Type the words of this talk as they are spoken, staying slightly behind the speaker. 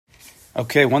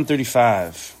Okay,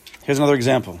 135. Here's another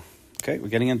example. Okay, we're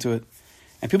getting into it.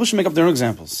 And people should make up their own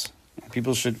examples.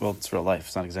 People should, well, it's real life,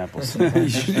 it's not examples. you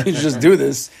should just do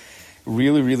this.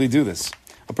 Really, really do this.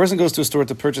 A person goes to a store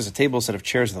to purchase a table, set of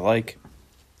chairs, and the like.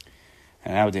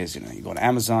 And nowadays, you go to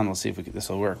Amazon, we'll see if this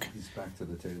will work. He's back to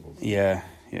the tables. Yeah,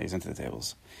 he's into the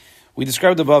tables. We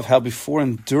described above how before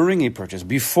and during a purchase,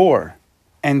 one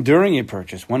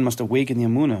must awaken the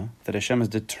emunah that Hashem has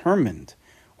determined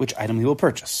which item he will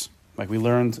purchase, like we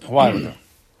learned a while ago.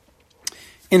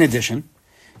 In addition,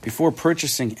 before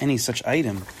purchasing any such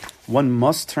item, one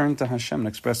must turn to Hashem and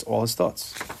express all his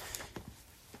thoughts.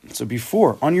 So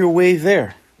before, on your way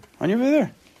there,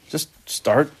 just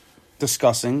start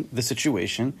discussing the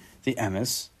situation, the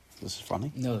emes. This is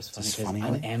funny. No, it's funny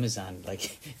because on Amazon,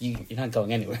 like you're not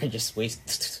going anywhere. Just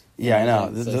waste. Yeah, I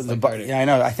know. I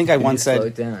know. I think I once said. Slow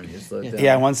it down. You slow it down.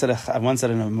 Yeah,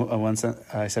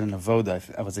 I said in a voda.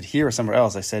 Was it here or somewhere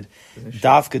else? I said,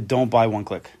 Dafka, don't buy one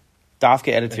click.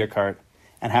 Dafka, add it to your cart,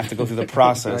 and have to go through the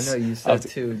process. I know you said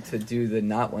to do the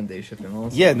not one day shipping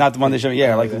also. Yeah, not the one day shipping.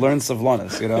 Yeah, like learn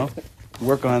savlanas.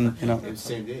 Work on It's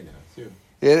same day now too.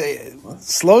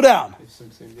 Slow down. It's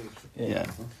same day. Yeah.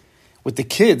 With the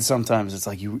kids, sometimes it's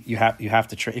like you have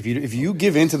to try. If you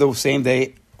give in to the same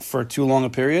day for too long a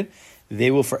period,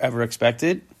 they will forever expect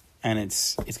it, and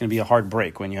it's going to be a hard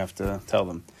break when you have to tell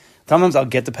them. Sometimes I'll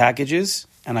get the packages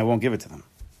and I won't give it to them.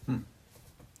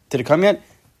 Did it come yet?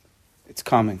 It's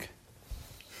coming.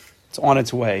 It's on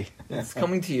its way. It's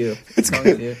coming to you. It's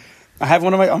coming to you. I have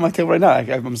one on my table right now.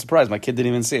 I'm surprised. My kid didn't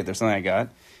even see it. There's something I got,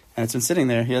 and it's been sitting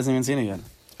there. He hasn't even seen it yet.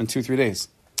 It's been 2-3 days.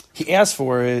 He asked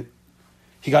for it.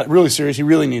 He got really serious. He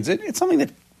really needs it. It's something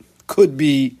that could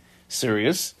be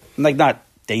serious, like not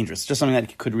dangerous, just something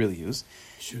that he could really use.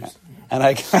 Shoes. And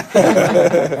I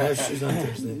have shoes on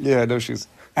Thursday. Yeah, no shoes.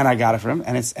 And I got it for him.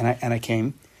 And I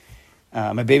came.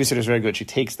 My babysitter is very good. She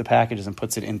takes the packages and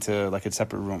puts it into like a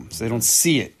separate room, so they don't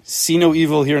see it. See no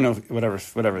evil, hear no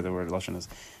whatever the word lashon is.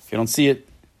 If you don't see it,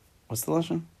 what's the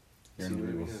lashon? Hear no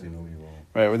evil, see no evil.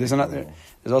 Right. Well,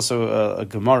 there's also a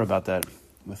Gemara about that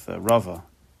with Rava.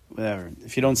 Whatever.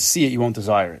 If you don't see it, you won't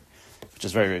desire it, which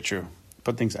is very, very true.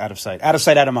 Put things out of sight, out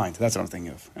of mind. That's what I'm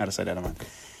thinking of. Out of sight, out of mind.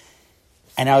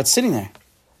 And now it's sitting there,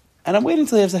 and I'm waiting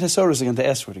until he has the Hesorus again to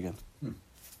ask for it again.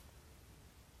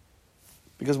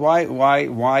 Because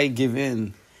why give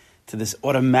in to this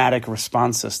automatic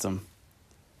response system?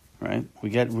 Right?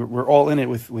 We're all in it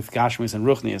with Gashmis and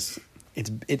Ruchnias.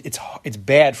 It's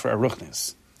bad for our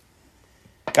Ruchnias.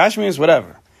 Gashmis,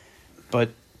 whatever, but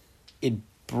it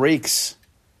breaks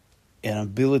an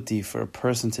ability for a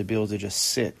person to be able to just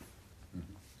sit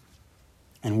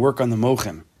and work on the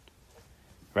mochim,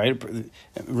 right? Rabbi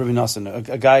Nassan,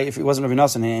 a guy, if it wasn't Rabbi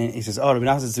Nassan, he says, "Oh, Rabbi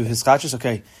Nassan do his chachas,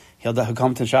 okay." He'll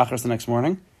come to Shachris the next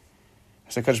morning.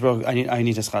 I said, "Kadosh, I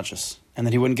need his chachas," and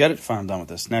then he wouldn't get it. Fine, I'm done with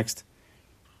this. Next,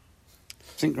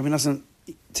 I think Rabbi Nassan,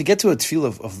 to get to a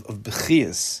tefillah of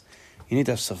bechiyas, you need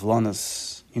to have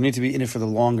savlanas. You need to be in it for the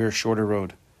longer, shorter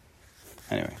road.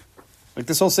 Anyway. Like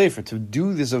this whole sefer, to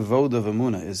do this avoda of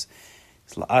emunah is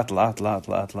lot. You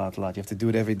have to do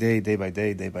it every day, day by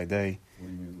day, day by day. What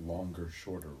do you mean longer,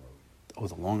 shorter road? Oh,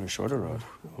 the longer, shorter road.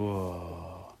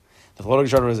 Whoa. The longer,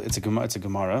 shorter road, it's a Gemara. It's a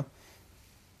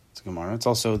Gemara. It's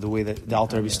also the way that the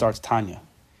Alter Rebbe starts Tanya.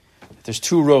 There's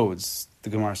two roads, the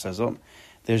Gemara says.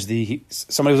 There's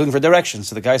somebody was looking for directions.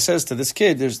 So the guy says to this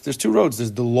kid, there's two roads.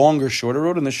 There's the longer, shorter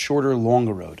road and the shorter,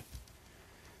 longer road.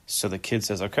 So the kid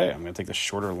says, okay, I'm going to take the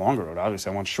shorter, longer road. Obviously,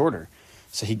 I want shorter.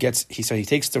 So he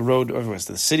takes the road over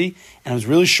to the city, and it was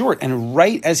really short. And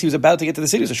right as he was about to get to the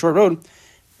city, it was a short road,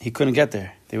 he couldn't get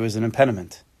there. There was an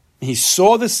impediment. He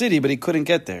saw the city, but he couldn't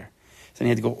get there. So he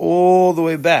had to go all the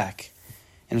way back.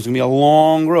 And it was going to be a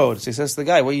long road. So he says to the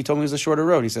guy, well, you told me it was the shorter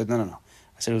road. He said, no.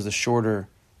 I said it was the shorter,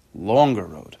 longer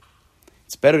road.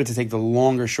 It's better to take the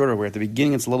longer, shorter, where at the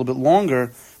beginning it's a little bit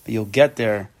longer, but you'll get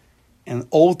there and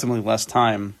ultimately less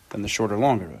time than the shorter,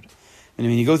 longer road. And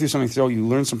when you go through something, you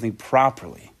learn something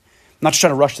properly. Not just try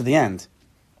to rush to the end.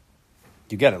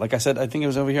 You get it. Like I said, I think it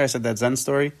was over here, I said that Zen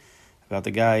story about the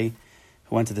guy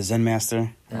who went to the Zen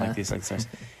master. I like these stories.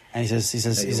 And he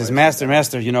says, Master,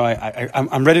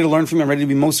 I'm ready to learn from you. I'm ready to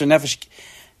be Moser Nefesh.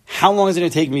 How long is it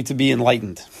going to take me to be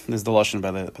enlightened? This is the Lashon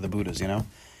by the Buddhas,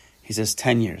 He says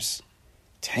 10 years.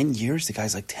 10 years? The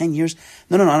guy's like, 10 years?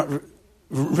 No.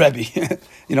 Rebbe,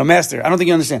 Master, I don't think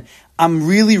you understand. I'm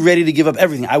really ready to give up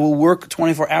everything. I will work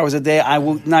 24 hours a day. I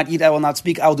will not eat. I will not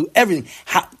speak. I will do everything.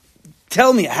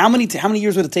 Tell me, how many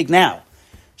years would it take now?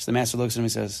 So the master looks at him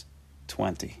and says,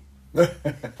 20. All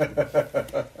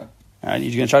right,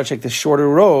 you're going to try to take the shorter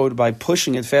road by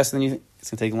pushing it faster than you think.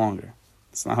 It's going to take longer.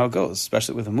 That's not how it goes,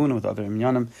 especially with Amunah, with other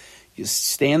Minyanim. You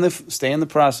stay in the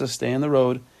process, stay in the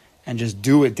road, and just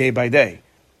do it day by day.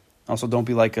 Also, don't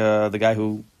be like the guy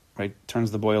who turns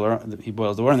the boiler. He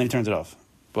boils the water and then he turns it off.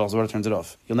 Boils the water, turns it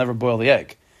off. You'll never boil the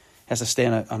egg. It has to stay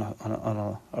on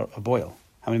a boil.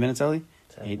 How many minutes, Ellie?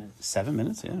 7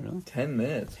 minutes? Yeah, really. 10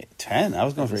 minutes. 10? I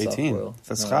was going for That's a soft 18. boil.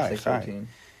 That's No, chai. it's Chai. like 13.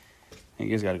 You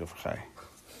guys got to go for chai.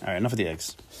 All right, enough of the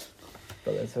eggs.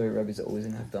 But that's why Rebbe's always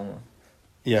in Hakdama.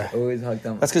 Yeah. Always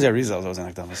Hakdama. That's because Arizal was always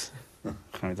in Hakdamas.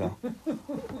 Can we tell?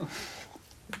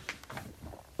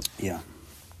 Yeah.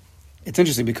 It's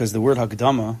interesting because the word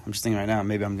Hakdama, I'm just thinking right now,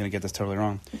 maybe I'm going to get this totally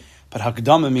wrong, but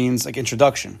Hakdama means like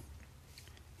introduction.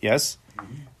 Yes?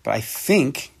 But I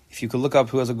think, if you could look up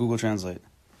who has a Google Translate,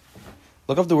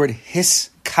 look up the word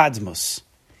hiskadmus,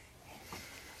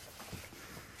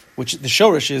 which the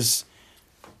shorish is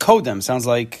kodem, sounds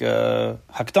like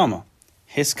Hakdama.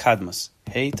 Hiskadmus.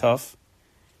 Hey, tough.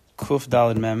 Kuf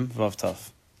dalid mem vav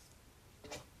tough.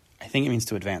 I think it means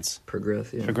to advance.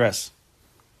 Progress, yeah. Progress.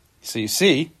 So you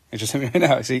see, it just hit me right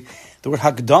now. You see, the word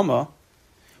Hakdama,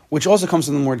 which also comes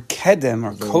from the word kedem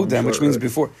or kodem, which means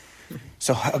before.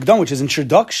 So Hakdama, which is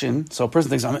introduction. So a person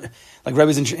thinks, like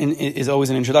Rebbe is always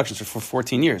an introduction for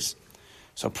 14 years.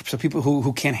 So people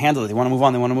who can't handle it, they want to move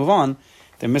on.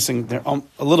 They're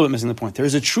a little bit missing the point. There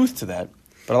is a truth to that,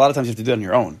 but a lot of times you have to do it on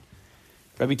your own.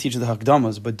 Rebbe teaches the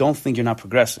Hakdamas, but don't think you're not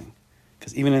progressing.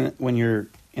 Because even when you're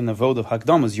in the vote of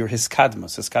Hakdamas, you're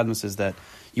hiskadmas. Hiskadmas is that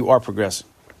you are progressing.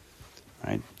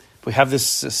 Right? We have this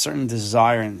certain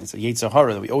desire, and it's a Yetzer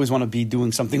Hara, that we always want to be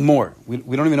doing something more. We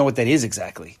don't even know what that is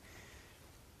exactly.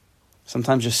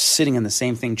 Sometimes just sitting in the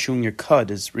same thing, chewing your cud,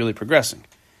 is really progressing.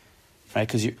 Right?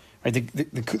 Because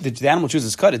the animal chews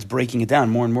its cud, it's breaking it down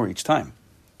more and more each time.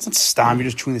 It's not stam, you're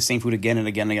just chewing the same food again and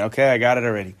again and again. Okay, I got it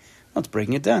already. No, it's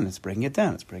breaking it down. It's breaking it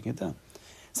down.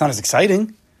 It's not as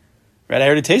exciting. Right? I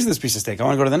already tasted this piece of steak. I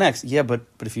want to go to the next. Yeah, but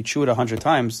if you chew it 100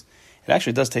 times, it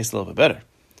actually does taste a little bit better.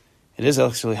 It is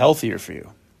actually healthier for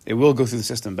you. It will go through the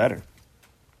system better.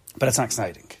 But it's not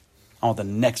exciting. I want the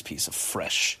next piece of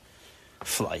fresh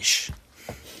flesh.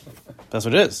 That's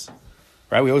what it is.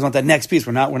 Right? We always want that next piece.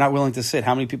 We're not willing to sit.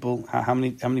 How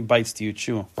many bites do you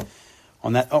chew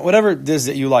on that? Whatever it is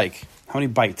that you like. How many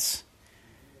bites?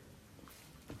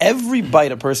 Every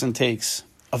bite a person takes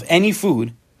of any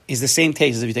food is the same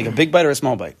taste as if you take a big bite or a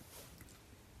small bite.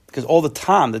 Because all the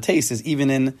tam, the taste, is even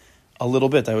in a little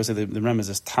bit. I always say the remember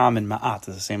is tam and ma'at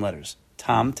are the same letters.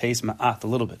 Tam, taste, ma'at, a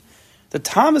little bit. The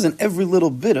tam is in every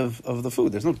little bit of the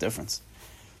food. There's no difference.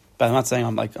 But I'm not saying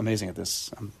I'm like amazing at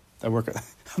this. I'm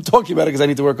talking about it because I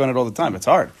need to work on it all the time. It's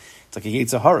hard. It's like a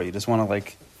Yetzer Hara. You just want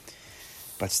to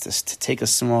but it's just to take a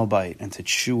small bite and to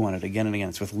chew on it again and again.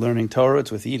 It's with learning Torah.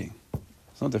 It's with eating.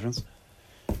 There's no difference.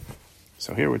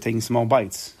 So here we're taking small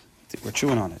bites. We're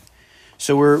chewing on it.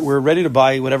 So we're ready to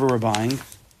buy whatever we're buying.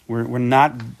 We're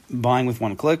not buying with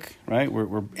one click, right?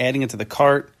 We're adding it to the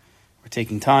cart. We're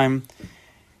taking time.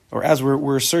 Or as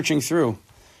we're searching through.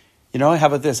 How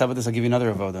about this? I'll give you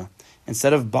another avoda.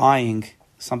 Instead of buying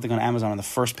something on Amazon on the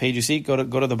first page you see, go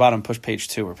to the bottom, push page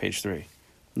 2 or page 3.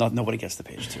 Nobody gets to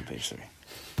page 2, page 3. You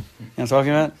know what I'm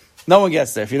talking about? No one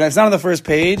gets there. It's not on the first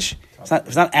page.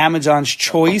 It's not Amazon's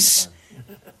choice.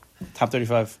 Top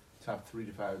 35. Top 3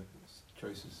 to 5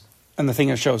 choices. And the thing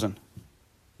is chosen.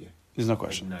 Yeah. There's no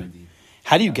question. Like 90.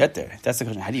 How do you get there? That's the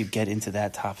question. How do you get into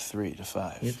that top 3 to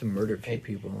 5? You have to murder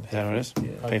people. Is that what it is?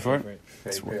 Yeah. Pay for it? Right.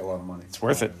 Pay a lot of money. It's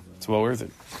worth it. It's well worth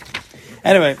it.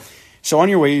 Anyway, so on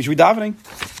your way, you should be davening.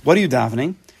 What are you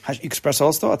davening? How should you express all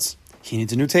his thoughts? He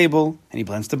needs a new table, and he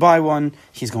plans to buy one.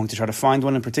 He's going to try to find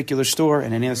one in a particular store,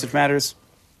 and any other such matters.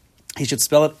 He should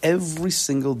spell out every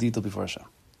single detail before Hashem.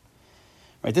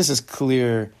 Right? This is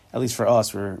clear, at least for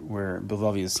us, where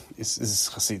Bilvavi is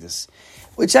Hasidus.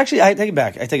 Which actually, I take it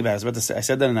back. I was about to say, I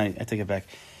said that, and I take it back.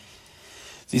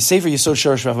 The Sefer Yesod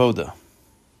Shorosh Vavoda.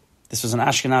 This was an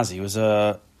Ashkenazi.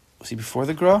 Was he before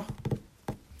the Gra?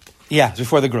 Yeah, it was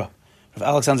before the Gra. Of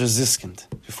Alexander Ziskind,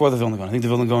 before the Vilna Gaon. I think the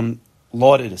Vilna Gaon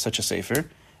lauded such a sefer.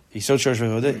 Yesod Shorosh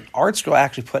Vavoda. Art Scroll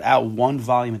actually put out one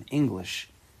volume in English.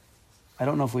 I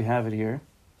don't know if we have it here.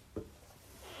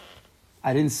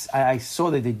 I saw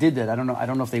that they did that. I don't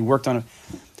know if they worked on it.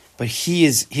 But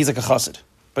he's like a chassid.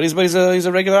 But he's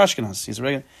a regular Ashkenaz. He's a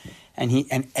regular,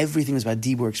 and everything is about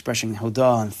dibur, expressing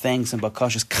hodah and thanks and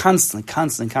bakashas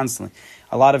constantly.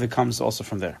 A lot of it comes also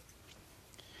from there.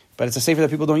 But it's a sefer that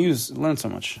people don't learn so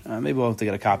much. Maybe we'll have to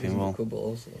get a copy.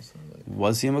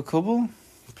 Was he a Makubal?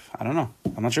 I don't know.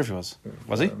 I'm not sure if he was.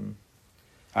 Was he?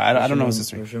 I don't know his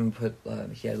history.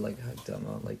 He had like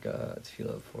Hakdama, like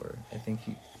tefillah for. I think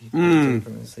he put it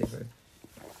from his sefer.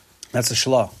 That's the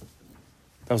shlah.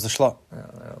 That was the shlah.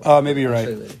 Maybe you're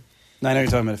right. No, I know what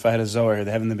you're talking about. If I had a Zohar here,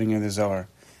 they have in the beginning of the Zohar.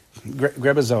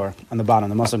 Grab a Zohar on the bottom,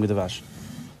 the Masam G'davash.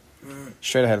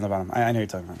 Straight ahead on the bottom. I know what you're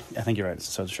talking about. I think you're right. It's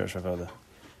Sod Shor Shavoda.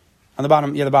 On the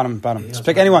bottom, the bottom. Just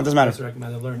pick anyone, doesn't matter.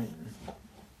 Recommended learning.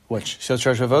 Which? Sod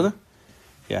Shor Shavoda?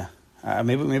 Yeah.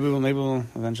 Maybe we'll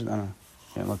eventually, I don't know.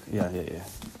 Yeah, look. Yeah.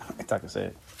 I thought I could say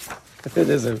it. It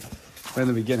is right in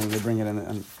the beginning. They bring it in.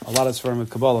 And a lot of Sforim with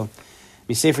Kabbalah.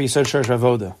 We say for Yisod Shor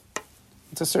Shavoda.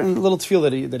 It's a certain little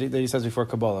tefillah that he says before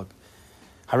Kabbalah.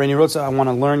 Hareini Rotza, I want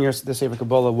to learn the Sefer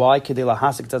Kabbalah. Why? Because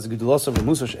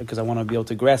I want to be able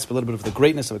to grasp a little bit of the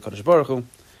greatness of the Kodesh Baruch Hu.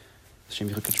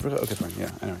 Okay, fine.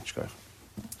 Yeah, anyway.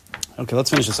 Okay, let's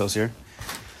finish this house here.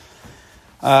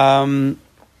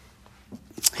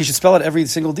 He should spell out every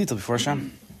single detail before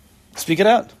Hashem. Speak it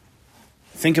out.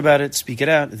 Think about it, speak it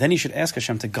out. Then he should ask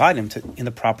Hashem to guide him in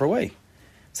the proper way,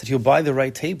 so that he'll buy the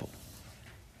right table.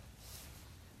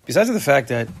 Besides the fact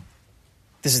that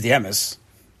this is the emes,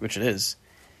 which it is,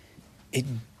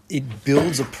 it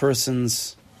builds a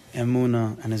person's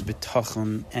emunah and his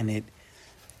bitachon, and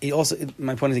it also,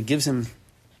 my point is, it gives him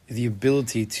the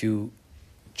ability to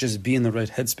just be in the right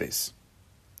headspace.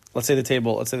 Let's say the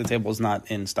table is not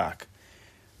in stock.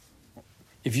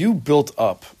 If you built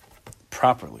up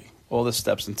properly all the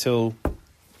steps until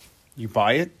you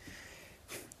buy it,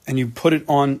 and you put it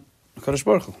on Kodesh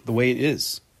Baruch Hu, the way it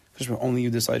is, only you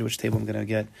decide which table I'm going to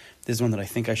get. This is one that I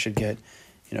think I should get.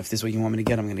 If this is what you want me to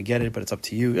get, I'm going to get it, but it's up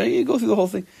to you. You go through the whole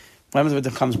thing. What happens if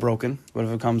it becomes broken? What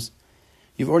if it becomes...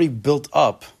 You've already built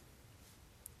up,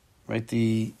 right,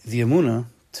 the emunah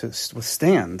to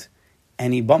withstand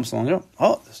any bumps along the road.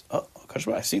 Kodesh Baruch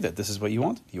Hu, I see that this is what you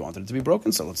want. You wanted it to be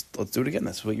broken, so let's do it again.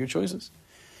 That's what your choice is.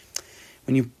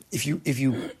 If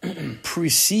you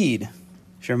precede,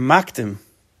 if you're makdim,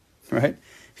 right?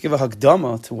 If you give a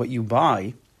hakdama to what you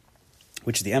buy,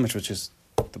 which is the emes, which is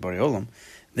the Bari Olam,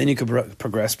 then you could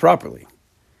progress properly.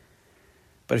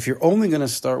 But if you're only going to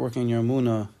start working on your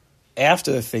emunah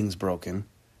after the thing's broken,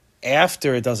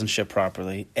 after it doesn't ship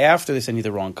properly, after they send you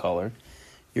the wrong color,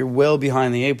 you're well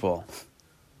behind the 8 ball.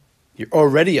 You're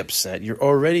already upset. You're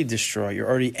already distraught. You're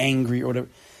already angry or whatever.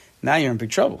 Now you're in big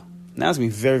trouble. Now it's going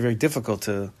to be very, very difficult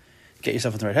to get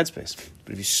yourself in the right headspace.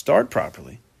 But if you start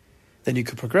properly, then you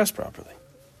could progress properly.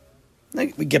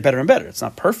 We get better and better. It's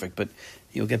not perfect, but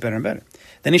you'll get better and better.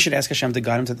 Then he should ask Hashem to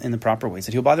guide him in the proper ways.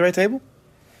 That he'll buy the right table.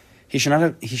 He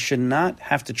should not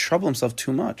have to trouble himself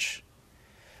too much.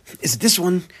 Is it this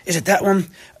one? Is it that one?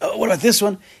 What about this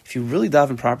one? If you really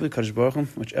daven properly, Kodesh Baruch Hu,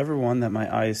 whichever one that my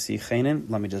eyes see chenin,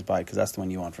 let me just buy it because that's the one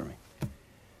you want for me.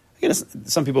 Again,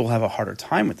 some people will have a harder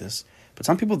time with this, but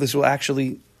some people this will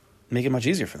actually make it much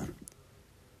easier for them.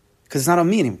 Because it's not on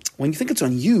me anymore. When you think it's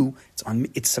on you, it's on me.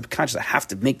 It's subconscious. I have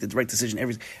to make the right decision.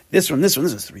 This one. This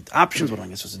is 3 options. What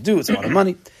am I supposed to do? It's a lot of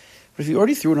money. But if you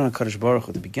already threw it on a Kodesh Baruch Hu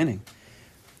at the beginning,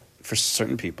 for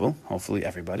certain people, hopefully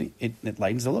everybody, it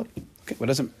lightens the load. Okay, what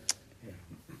doesn't?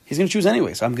 He's going to choose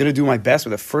anyway. So I'm going to do my best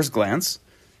with a first glance.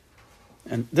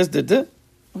 And this.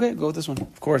 Okay, go with this one.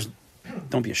 Of course,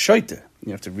 don't be a shaita.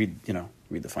 You have to read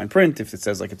the fine print. If it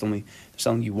says like it's only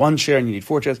selling you 1 share and you need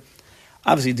 4 shares.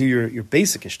 Obviously, do your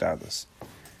basic ishtadlus.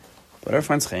 Whatever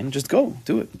finds chen, just go,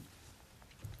 do it.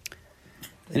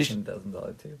 The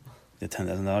 $10,000 table. The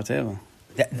 $10,000 table.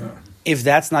 If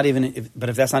that's not even, if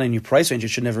that's not in your price range, you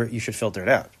should filter it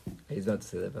out. He's about to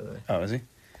say that, by the way. Oh, is he?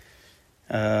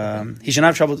 He should not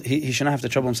have trouble. He should not have to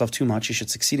trouble himself too much. He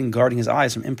should succeed in guarding his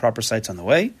eyes from improper sights on the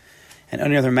way, and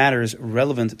any other matters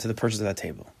relevant to the purchase of that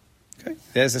table. Okay,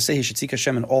 that is to say, he should seek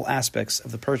Hashem in all aspects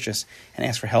of the purchase and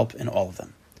ask for help in all of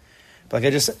them. But like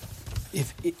I just said,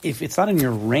 if it's not in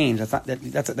your range, that's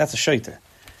a shaita.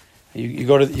 You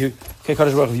go to okay,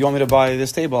 Kodesh Baruch Hu, if you want me to buy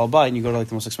this table, I'll buy it, and you go to like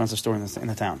the most expensive store in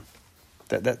the town.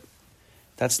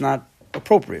 That's not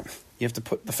appropriate. You have to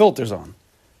put the filters on,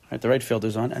 right? The right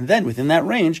filters on, and then within that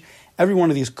range, every one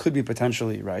of these could be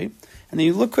potentially right. And then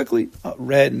you look quickly,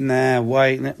 red,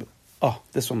 white,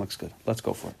 this one looks good. Let's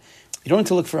go for it. You don't need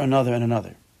to look for another and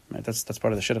another. Right? That's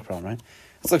part of the shidduch problem, right?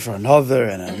 Let's look for another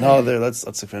and another. Let's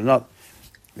look for another.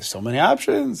 There's so many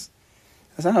options.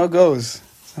 That's not how it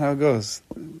goes.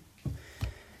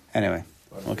 Anyway,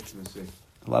 A lot of fish in the sea.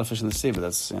 A lot of fish in the sea, but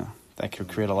that could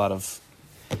create a lot of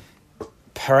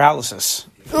paralysis.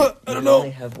 I don't know.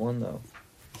 only have one, though.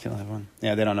 You can only have one.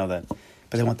 Yeah, they don't know that.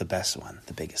 But they want the best one,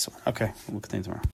 the biggest one. Okay, we'll continue tomorrow.